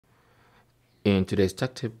In today's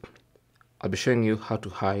tech tip, I'll be showing you how to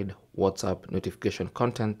hide WhatsApp notification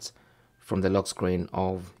contents from the lock screen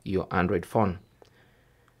of your Android phone.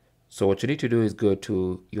 So what you need to do is go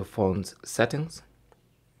to your phone's settings.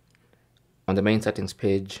 On the main settings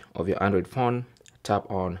page of your Android phone, tap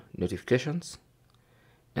on notifications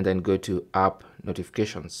and then go to app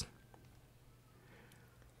notifications.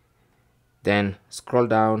 Then scroll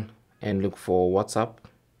down and look for WhatsApp.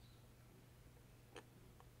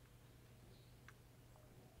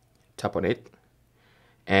 Tap on it.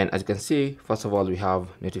 And as you can see, first of all, we have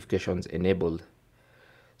notifications enabled.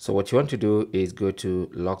 So what you want to do is go to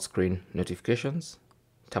lock screen notifications,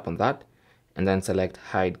 tap on that, and then select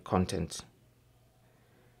hide content.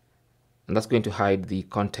 And that's going to hide the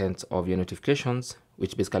contents of your notifications,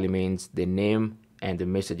 which basically means the name and the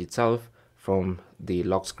message itself from the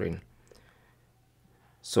lock screen.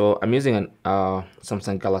 So I'm using an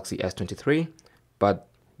Samsung Galaxy S23, but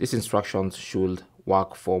these instructions should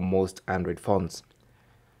work for most Android phones.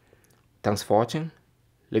 Thanks for watching.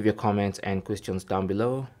 Leave your comments and questions down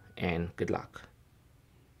below, and good luck.